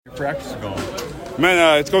practice going?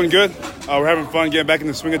 Man, it's going good. We're having fun getting back in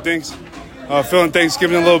the swing of things. Feeling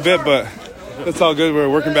Thanksgiving a little bit, but it's all good. We're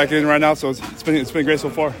working back in right now, so it's been great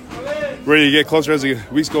so far. Ready to get closer as the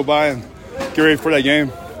weeks go by and get ready for that game.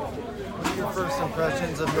 Your first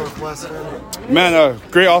impressions of Northwestern? Man,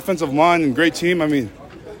 great offensive line and great team. I mean,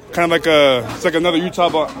 kind of like it's like another Utah.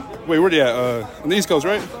 Wait, where are they at? On the East Coast,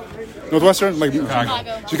 right? Northwestern, like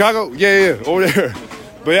Chicago. Yeah, over there.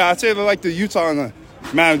 But yeah, I'd say they're like the Utah. And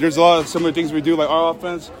man, there's a lot of similar things we do, like our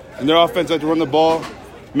offense and their offense, like to run the ball.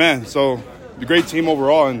 Man, so the great team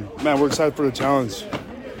overall, and man, we're excited for the challenge.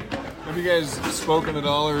 Have you guys spoken at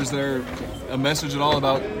all, or is there a message at all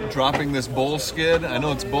about dropping this bowl skid? I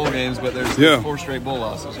know it's bowl games, but there's 4 straight bowl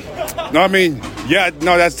losses. No, I mean,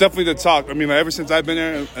 that's definitely the talk. I mean, like, ever since I've been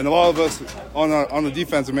there, and a lot of us on the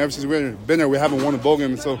defense, I mean, ever since we've been there, we haven't won a bowl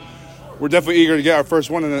game, and so we're definitely eager to get our first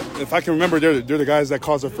one. And if I can remember, they're the guys that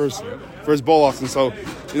caused our first bowl loss, and so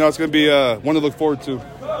it's going to be one to look forward to.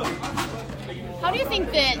 How do you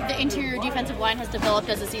think that the interior defensive line has developed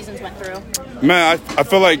as the seasons went through? Man, I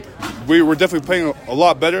feel like we're definitely playing a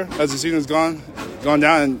lot better as the season's gone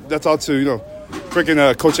down, and that's all to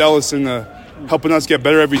freaking Coach Ellis and helping us get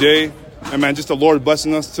better every day, and man, just the Lord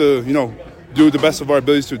blessing us to do the best of our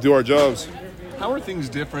abilities to do our jobs. How are things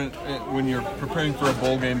different when you're preparing for a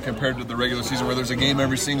bowl game compared to the regular season, where there's a game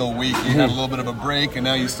every single week? You had a little bit of a break, and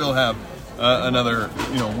now you still have another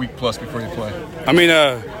week plus before you play. I mean,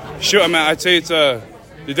 sure. I mean, I'd say they've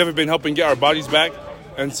definitely been helping get our bodies back,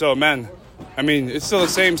 and so man, I mean, it's still the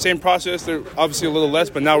same process. They're obviously a little less,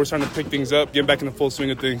 but now we're starting to pick things up, getting back in the full swing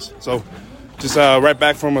of things. So just right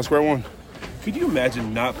back from square one. Could you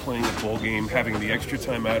imagine not playing a bowl game, having the extra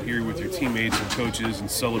time out here with your teammates and coaches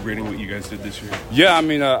and celebrating what you guys did this year? Yeah, I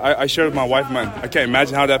mean, I shared with my wife, man. I can't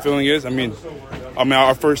imagine how that feeling is. I mean,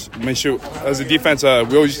 our first, as a defense, we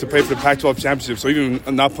always used to play for the Pac-12 championship. So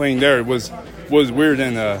even not playing there was weird.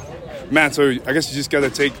 And man, so I guess you just got to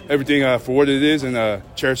take everything for what it is and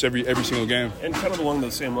cherish every single game. And kind of along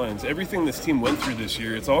those same lines, everything this team went through this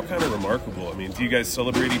year, it's all kind of remarkable. I mean, do you guys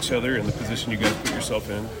celebrate each other and the position you guys put yourself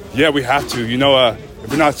in? Yeah, we have to. If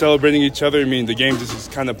we're not celebrating each other, I mean, the game just is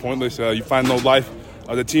kind of pointless. You find no life.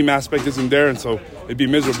 The team aspect isn't there, and so it'd be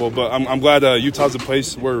miserable. But I'm glad Utah's a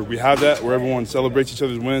place where we have that, where everyone celebrates each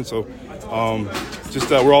other's wins. So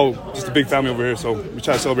we're all just a big family over here, so we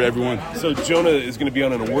try to celebrate everyone. So Jonah is going to be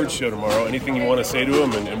on an awards show tomorrow. Anything you want to say to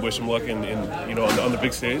him and wish him luck in on the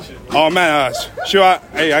big stage? Oh man, sure.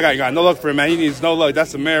 I got no luck for him, man. He needs no luck.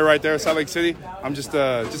 That's the mayor right there, Salt Lake City. I'm just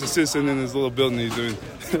a citizen in this little building he's doing.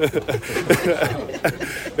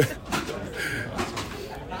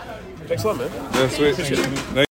 Thanks a lot, man. Yeah, sweet.